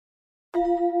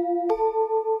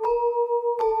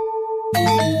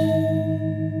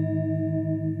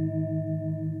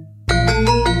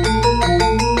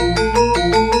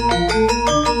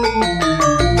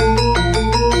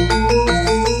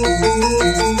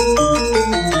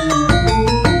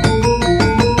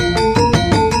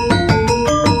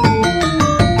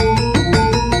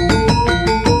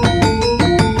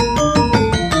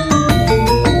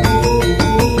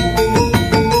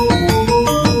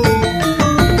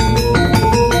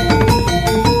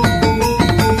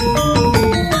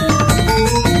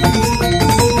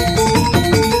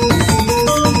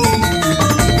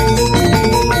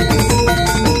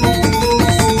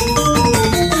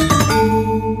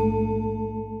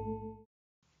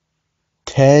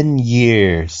10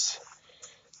 years.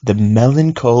 The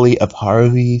melancholy of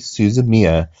Haruhi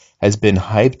Suzumiya has been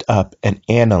hyped up and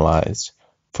analyzed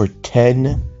for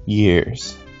 10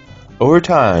 years. Over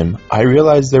time, I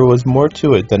realized there was more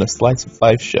to it than a slice of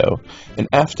life show, and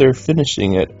after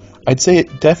finishing it, I'd say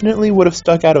it definitely would have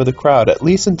stuck out of the crowd at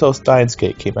least until Steins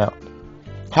Gate came out.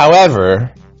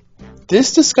 However,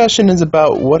 this discussion is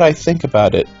about what I think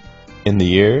about it in the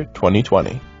year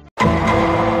 2020.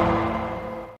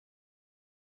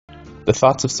 The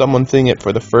thoughts of someone seeing it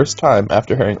for the first time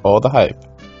after hearing all the hype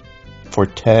for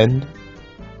 10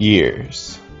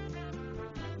 years.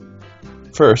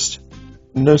 First,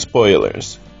 no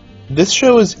spoilers. This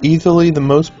show is easily the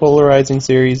most polarizing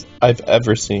series I've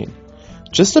ever seen.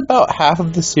 Just about half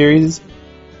of the series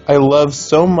I love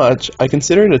so much I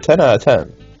consider it a 10 out of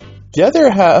 10. The other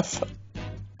half,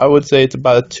 I would say it's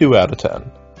about a 2 out of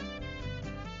 10.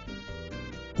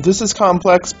 This is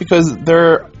complex because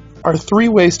there are 3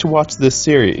 ways to watch this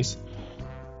series.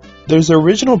 There's the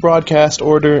original broadcast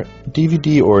order,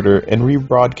 DVD order, and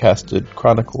rebroadcasted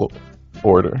Chronicle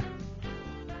order.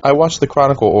 I watched the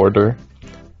Chronicle order,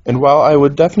 and while I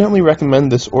would definitely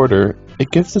recommend this order, it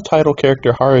gives the title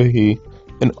character Haruhi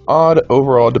an odd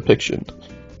overall depiction.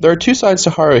 There are 2 sides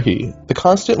to Haruhi, the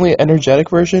constantly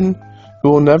energetic version, who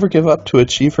will never give up to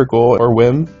achieve her goal or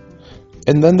whim,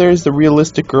 and then there's the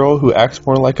realistic girl who acts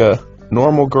more like a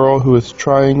normal girl who is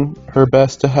trying her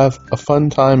best to have a fun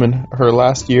time in her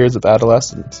last years of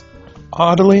adolescence.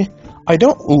 Oddly, I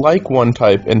don't like one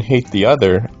type and hate the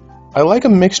other. I like a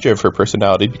mixture of her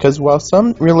personality because while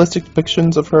some realistic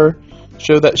depictions of her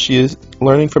show that she is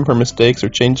learning from her mistakes or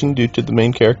changing due to the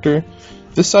main character,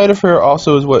 this side of her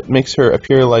also is what makes her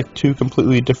appear like 2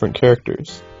 completely different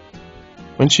characters.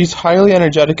 When she's highly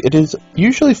energetic, it is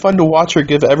usually fun to watch her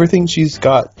give everything she's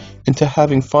got into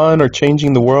having fun or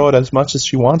changing the world as much as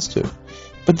she wants to.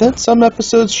 But then some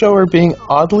episodes show her being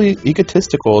oddly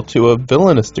egotistical to a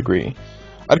villainous degree.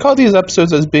 I'd call these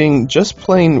episodes as being just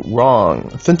plain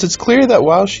wrong, since it's clear that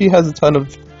while she has a ton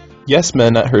of yes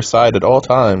men at her side at all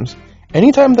times,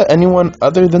 anytime that anyone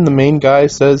other than the main guy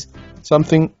says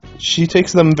something, she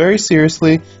takes them very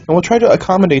seriously and will try to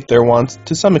accommodate their wants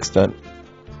to some extent.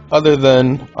 Other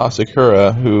than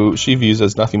Asakura, who she views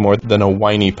as nothing more than a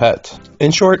whiny pet.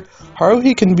 In short,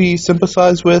 Haruhi can be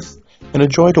sympathized with and a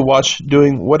joy to watch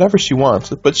doing whatever she wants,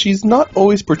 but she's not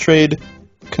always portrayed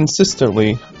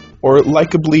consistently or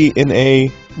likably in a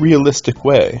realistic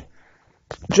way.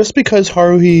 Just because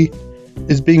Haruhi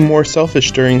is being more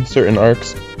selfish during certain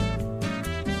arcs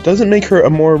doesn't make her a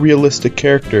more realistic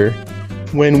character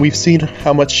when we've seen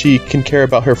how much she can care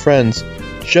about her friends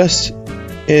just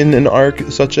in an arc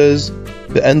such as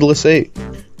The Endless Eight.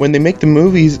 When they make the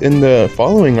movies in the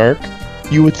following arc,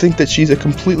 you would think that she's a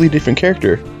completely different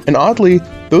character. And oddly,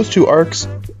 those 2 arcs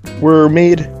were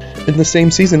made in the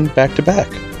same season back to back.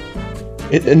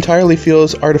 It entirely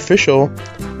feels artificial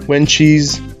when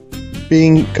she's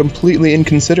being completely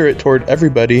inconsiderate toward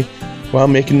everybody while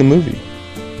making the movie.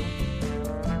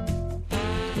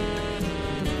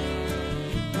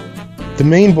 The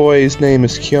main boy's name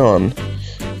is Kyon.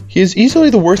 He is easily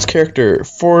the worst character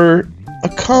for a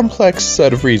complex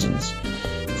set of reasons.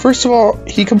 First of all,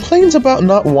 he complains about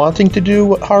not wanting to do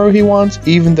what Haruhi wants,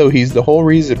 even though he's the whole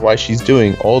reason why she's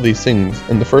doing all these things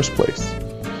in the first place.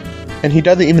 And he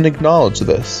doesn't even acknowledge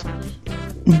this.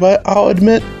 But I'll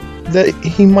admit that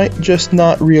he might just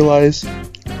not realize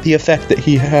the effect that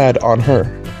he had on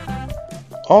her.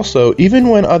 Also, even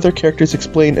when other characters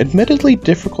explain admittedly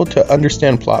difficult to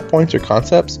understand plot points or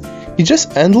concepts, he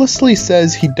just endlessly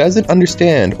says he doesn't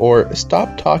understand or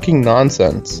stop talking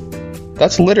nonsense.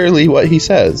 That's literally what he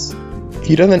says.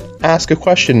 He doesn't ask a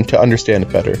question to understand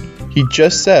it better. He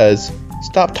just says,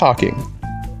 stop talking.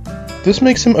 This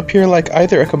makes him appear like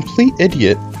either a complete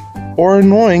idiot or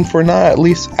annoying for not at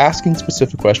least asking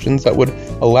specific questions that would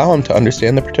allow him to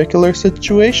understand the particular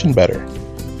situation better.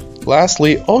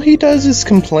 Lastly, all he does is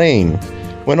complain,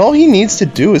 when all he needs to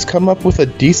do is come up with a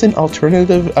decent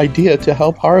alternative idea to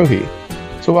help Haruhi.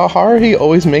 So while Haruhi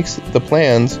always makes the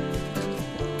plans,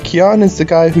 Kyon is the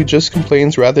guy who just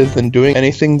complains rather than doing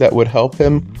anything that would help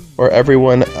him or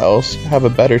everyone else have a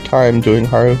better time doing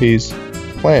Haruhi's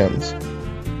plans.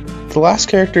 The last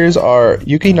characters are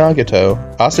Yuki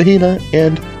Nagato, Asahina,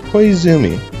 and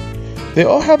Koizumi. They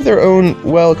all have their own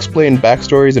well-explained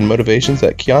backstories and motivations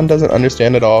that Kyon doesn't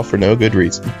understand at all for no good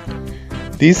reason.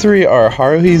 These 3 are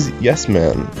Haruhi's yes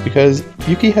men, because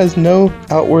Yuki has no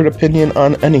outward opinion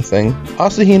on anything.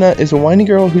 Asahina is a whiny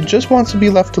girl who just wants to be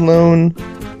left alone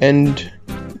and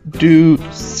do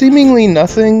seemingly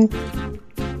nothing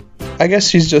I guess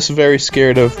she's just very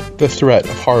scared of the threat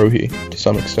of Haruhi to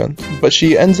some extent. But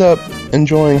she ends up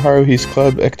enjoying Haruhi's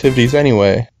club activities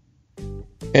anyway.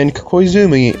 And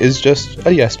Koizumi is just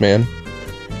a yes man.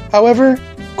 However,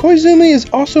 Koizumi is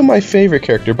also my favorite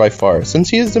character by far, since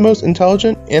he is the most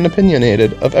intelligent and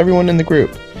opinionated of everyone in the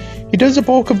group. He does the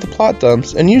bulk of the plot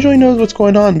dumps and usually knows what's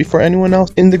going on before anyone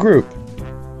else in the group.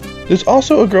 There's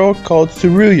also a girl called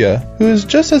Tsuruya, who is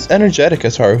just as energetic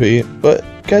as Haruhi, but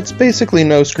gets basically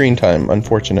no screen time,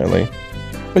 unfortunately.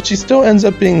 But she still ends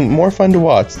up being more fun to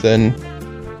watch than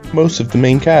most of the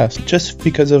main cast, just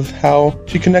because of how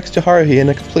she connects to Haruhi in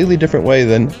a completely different way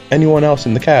than anyone else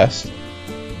in the cast.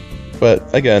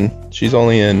 But again, she's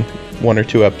only in 1 or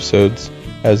 2 episodes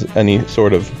as any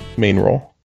sort of main role.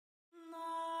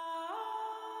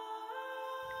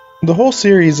 The whole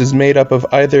series is made up of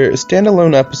either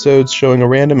standalone episodes showing a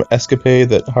random escapade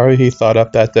that Haruhi thought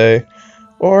up that day,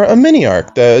 or a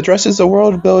mini-arc that addresses the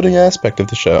world-building aspect of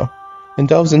the show, and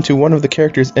delves into one of the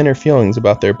characters' inner feelings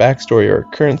about their backstory or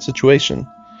current situation.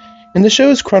 In the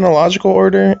show's chronological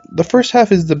order, the first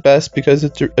half is the best because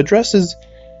it addresses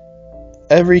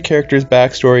every character's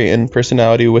backstory and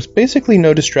personality with basically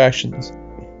no distractions.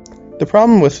 The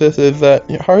problem with this is that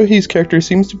Haruhi's character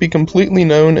seems to be completely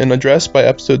known and addressed by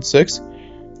episode 6,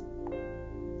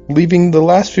 leaving the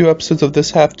last few episodes of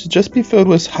this half to just be filled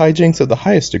with hijinks of the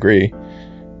highest degree.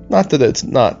 Not that it's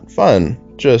not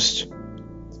fun, just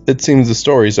it seems the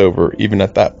story's over even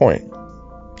at that point.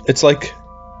 It's like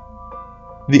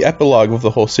the epilogue of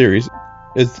the whole series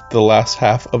is the last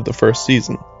half of the first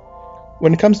season.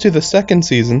 When it comes to the second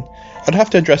season, I'd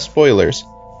have to address spoilers.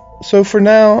 So for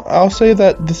now, I'll say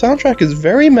that the soundtrack is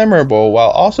very memorable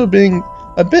while also being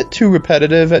a bit too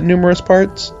repetitive at numerous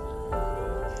parts.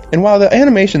 And while the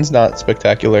animation's not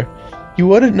spectacular, you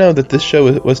wouldn't know that this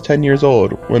show was 10 years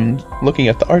old when looking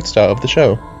at the art style of the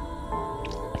show.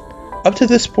 Up to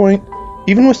this point,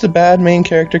 even with the bad main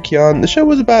character Kion, the show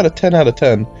was about a 10 out of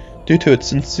 10 due to its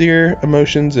sincere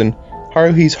emotions and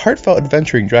Haruhi's heartfelt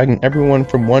adventuring dragging everyone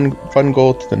from one fun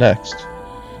goal to the next.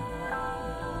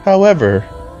 However,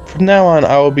 from now on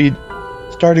I will be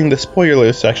starting the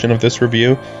spoiler section of this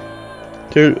review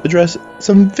to address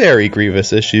some very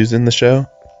grievous issues in the show.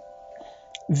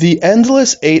 The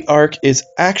Endless 8 arc is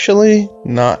actually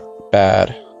not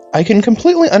bad. I can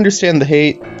completely understand the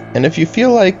hate, and if you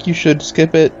feel like you should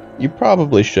skip it, you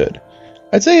probably should.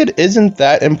 I'd say it isn't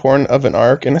that important of an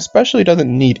arc, and especially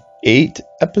doesn't need 8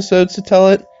 episodes to tell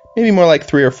it, maybe more like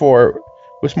 3 or 4,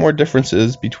 with more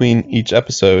differences between each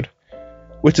episode.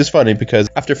 Which is funny because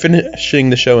after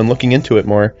finishing the show and looking into it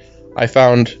more, I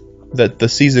found that the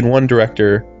season 1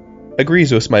 director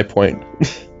agrees with my point.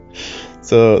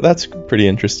 So that's pretty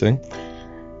interesting.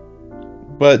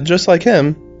 But just like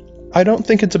him, I don't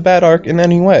think it's a bad arc in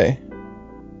any way.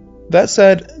 That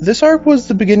said, this arc was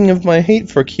the beginning of my hate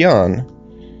for Kion.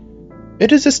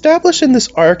 It is established in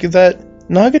this arc that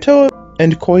Nagato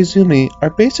and Koizumi are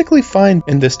basically fine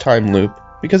in this time loop,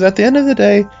 because at the end of the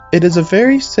day, it is a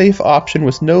very safe option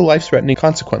with no life-threatening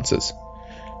consequences.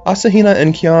 Asahina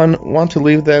and Kion want to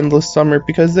leave the Endless Summer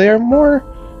because they are more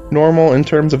normal in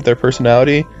terms of their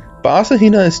personality, but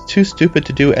Asahina is too stupid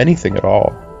to do anything at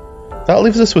all. That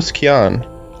leaves us with Kion.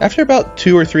 After about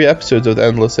 2 or 3 episodes of the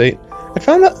Endless 8, I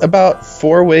found out about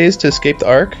 4 ways to escape the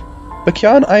arc, but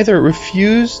Kion either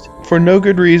refused for no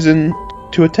good reason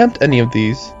to attempt any of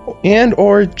these, and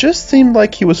or just seemed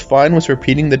like he was fine with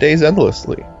repeating the days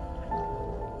endlessly.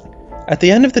 At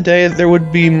the end of the day, there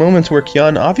would be moments where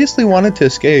Kion obviously wanted to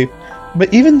escape,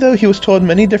 but even though he was told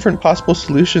many different possible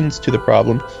solutions to the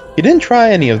problem, he didn't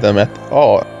try any of them at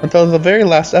all until the very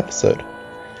last episode.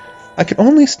 I can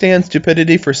only stand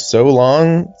stupidity for so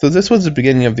long, so this was the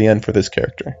beginning of the end for this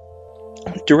character.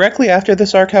 Directly after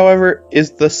this arc, however,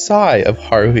 is the Sigh of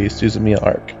Haruhi Suzumiya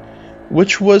arc,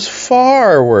 which was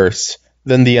far worse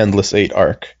than the Endless 8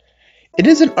 arc. It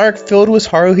is an arc filled with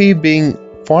Haruhi being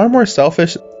far more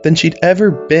selfish than she'd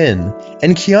ever been,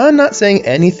 and Kion not saying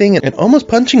anything and almost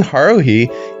punching Haruhi,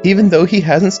 even though he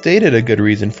hasn't stated a good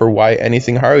reason for why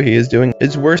anything Haruhi is doing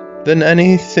is worse than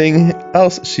anything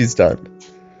else she's done.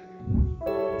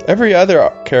 Every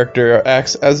other character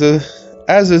acts as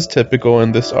is typical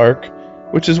in this arc,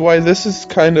 which is why this is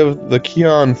kind of the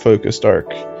Kion-focused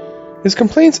arc. His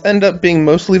complaints end up being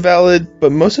mostly valid,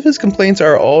 but most of his complaints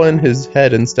are all in his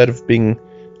head instead of being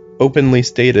openly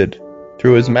stated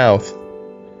through his mouth.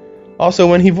 Also,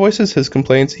 when he voices his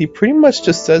complaints, he pretty much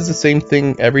just says the same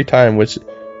thing every time, which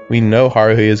we know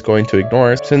Haruhi is going to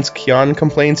ignore, since Kion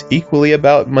complains equally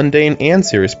about mundane and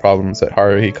serious problems that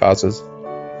Haruhi causes.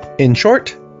 In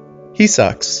short, he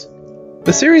sucks.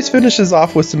 The series finishes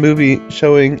off with the movie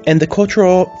showing and the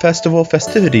cultural festival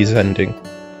festivities ending.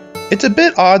 It's a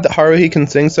bit odd that Haruhi can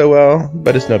sing so well,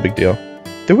 but it's no big deal.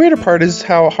 The weirder part is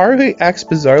how Haruhi acts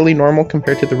bizarrely normal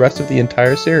compared to the rest of the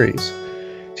entire series.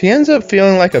 She ends up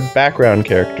feeling like a background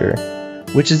character,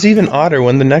 which is even odder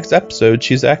when the next episode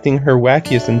she's acting her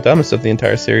wackiest and dumbest of the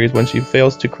entire series when she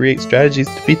fails to create strategies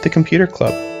to beat the computer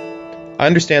club. I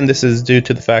understand this is due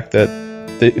to the fact that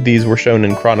these were shown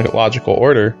in chronological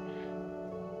order,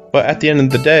 but at the end of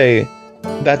the day,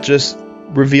 that just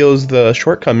reveals the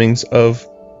shortcomings of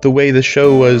the way the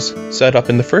show was set up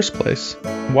in the first place.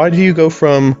 Why do you go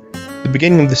from the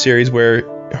beginning of the series where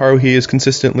Haruhi is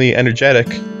consistently energetic,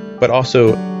 but also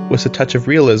with a touch of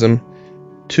realism,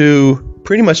 to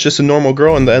pretty much just a normal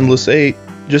girl in the Endless Eight,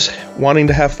 just wanting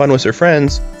to have fun with her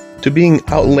friends, to being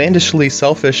outlandishly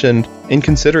selfish and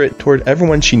inconsiderate toward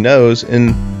everyone she knows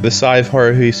in the Sai of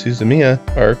Haruhi Suzumiya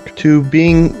arc, to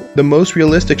being the most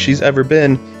realistic she's ever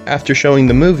been after showing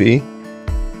the movie,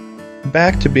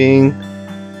 back to being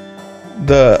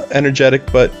the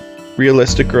energetic but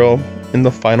realistic girl in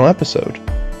the final episode.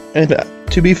 And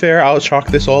to be fair, I'll chalk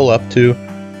this all up to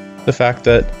the fact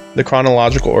that the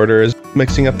chronological order is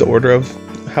mixing up the order of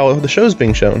how the show's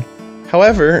being shown.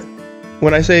 However,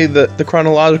 when I say that the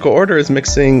chronological order is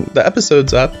mixing the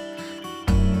episodes up,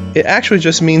 it actually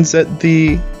just means that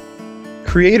the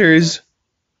creators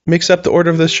mix up the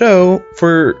order of the show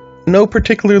for no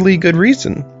particularly good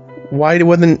reason. Why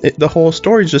wasn't the whole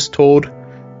story just told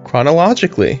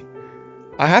chronologically?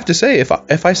 I have to say,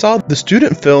 if I saw the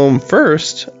student film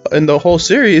first in the whole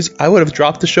series, I would have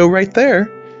dropped the show right there,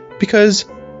 because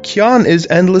Kyon is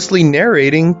endlessly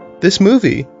narrating this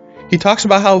movie. He talks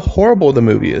about how horrible the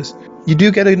movie is. You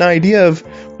do get an idea of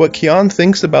what Kyon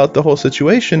thinks about the whole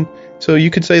situation, so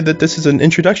you could say that this is an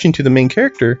introduction to the main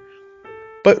character.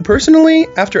 But personally,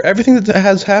 after everything that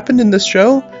has happened in this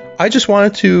show, I just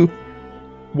wanted to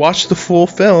watch the full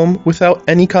film without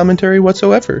any commentary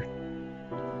whatsoever.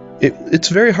 It's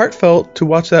very heartfelt to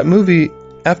watch that movie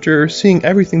after seeing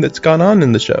everything that's gone on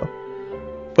in the show.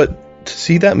 But to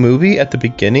see that movie at the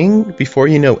beginning, before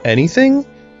you know anything,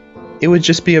 it would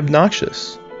just be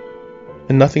obnoxious.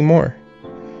 And nothing more.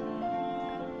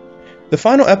 The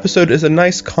final episode is a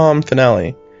nice, calm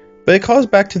finale, but it calls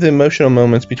back to the emotional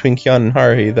moments between Kyon and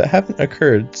Haruhi that haven't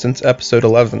occurred since episode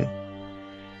 11.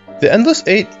 The Endless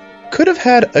Eight could have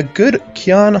had a good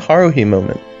Kyon-Haruhi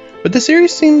moment, but the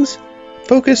series seems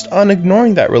focused on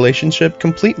ignoring that relationship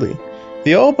completely.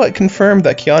 They all but confirm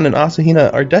that Kyon and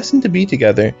Asahina are destined to be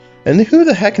together, and who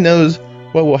the heck knows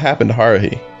what will happen to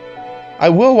Haruhi. I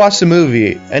will watch the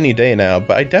movie any day now,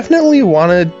 but I definitely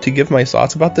wanted to give my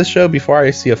thoughts about this show before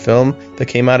I see a film that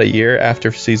came out a year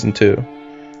after Season 2.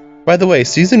 By the way,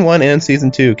 Season 1 and Season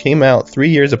 2 came out 3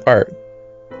 years apart.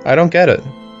 I don't get it.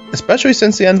 Especially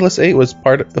since the Endless Eight was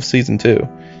part of Season 2.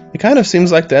 It kind of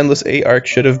seems like the Endless Eight arc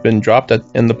should have been dropped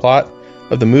and the plot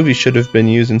of the movie should have been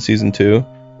used in Season 2,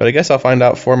 but I guess I'll find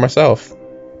out for myself.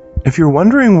 If you're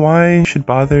wondering why you should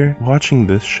bother watching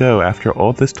this show after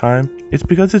all this time, it's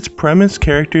because its premise,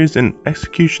 characters, and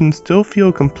execution still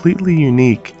feel completely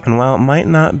unique, and while it might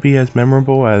not be as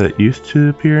memorable as it used to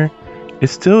appear, it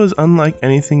still is unlike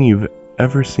anything you've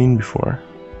ever seen before.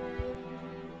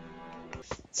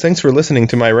 Thanks for listening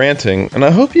to my ranting, and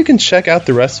I hope you can check out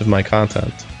the rest of my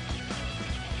content.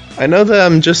 I know that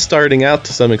I'm just starting out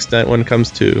to some extent when it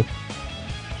comes to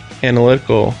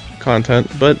analytical content,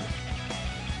 but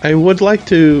I would like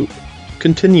to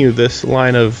continue this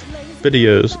line of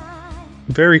videos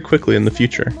very quickly in the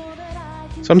future.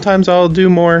 Sometimes I'll do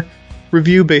more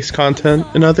review-based content,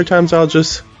 and other times I'll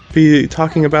just be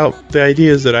talking about the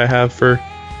ideas that I have for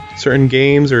certain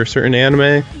games or certain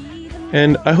anime,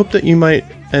 and I hope that you might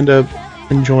end up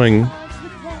enjoying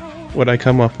what I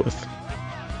come up with.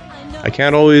 I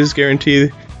can't always guarantee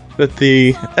that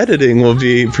the editing will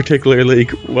be particularly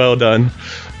well done,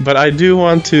 but I do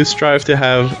want to strive to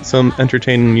have some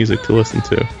entertaining music to listen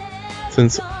to,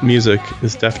 since music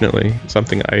is definitely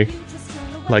something I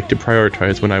like to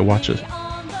prioritize when I watch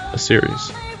a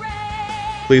series.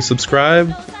 Please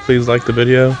subscribe, please like the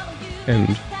video, and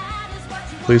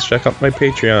please check out my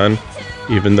Patreon,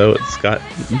 even though it's got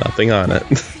nothing on it.